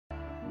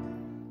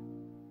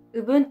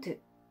Ubuntu.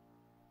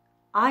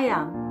 I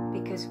am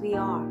because we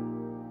are.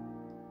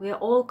 We are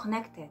all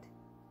connected.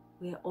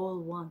 We are all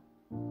one.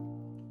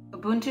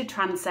 Ubuntu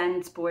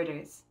transcends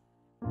borders.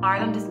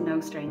 Ireland is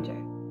no stranger.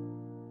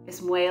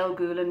 Is Whelan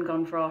Whelan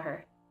gon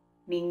fráthir,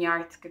 ní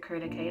neart go cur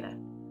le chéile.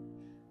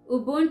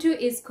 Ubuntu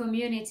is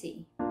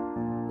community.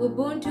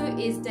 Ubuntu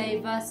is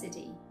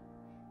diversity.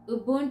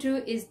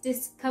 Ubuntu is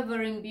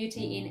discovering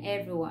beauty in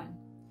everyone.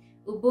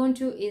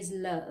 Ubuntu is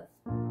love.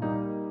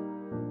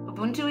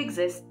 Ubuntu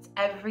exists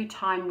every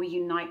time we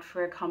unite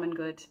for a common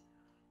good,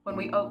 when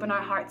we open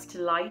our hearts to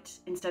light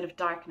instead of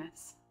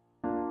darkness.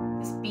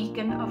 This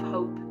beacon of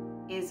hope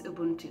is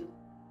Ubuntu.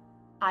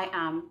 I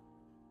am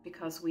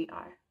because we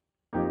are.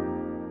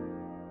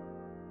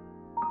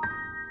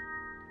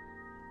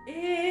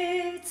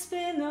 It's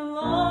been a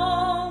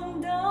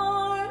long,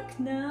 dark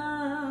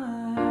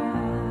night,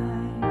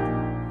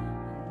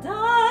 and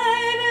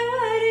I've been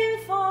waiting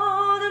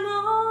for the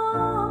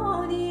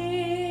morning.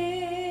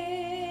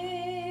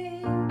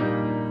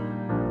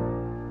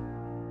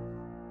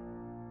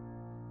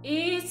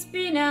 It's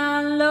been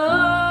a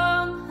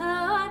long,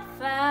 hard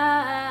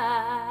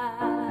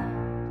fight,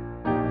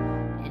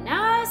 and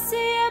I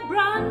see a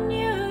brand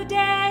new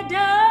day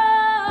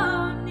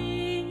dawning.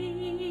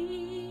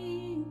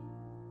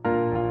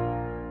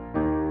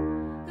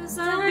 'Cause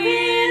I've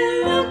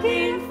been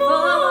looking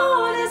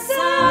for the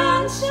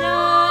sunshine,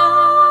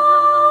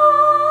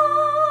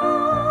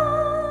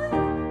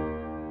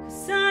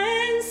 'cause I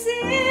ain't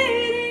seen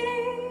it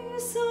in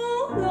so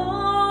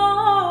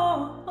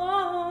long.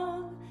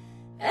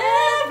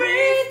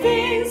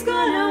 Everything's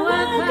gonna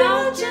work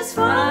out just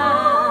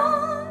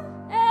fine.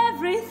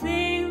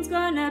 Everything's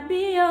gonna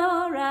be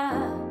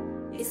alright.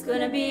 It's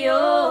gonna be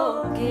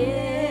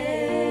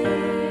okay.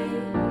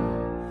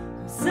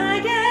 'Cause I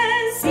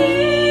can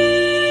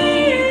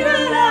see the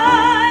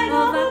light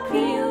of a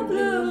clear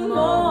blue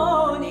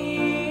morning.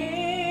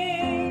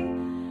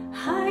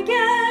 I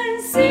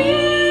can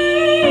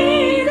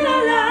see the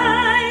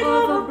light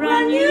of a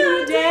brand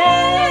new day.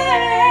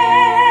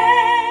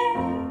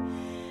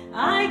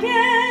 I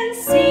can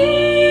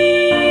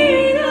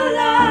see the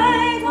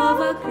light of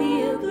a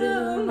clear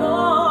blue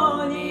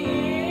morning.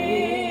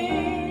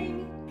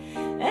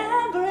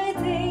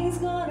 Everything's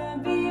gonna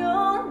be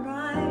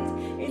alright.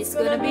 It's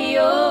gonna be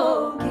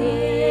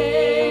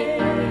okay.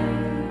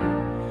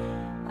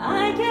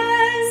 I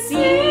can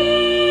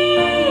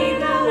see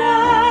the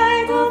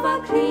light of a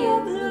clear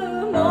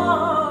blue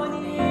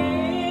morning.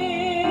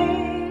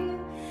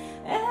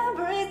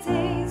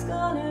 Everything's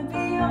gonna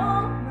be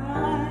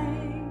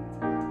alright.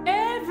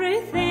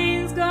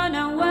 Everything's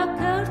gonna work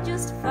out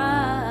just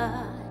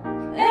fine.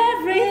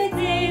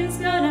 Everything's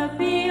gonna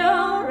be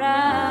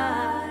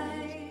alright.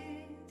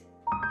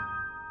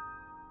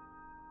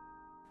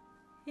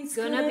 It's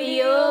gonna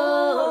be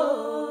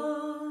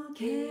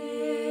okay.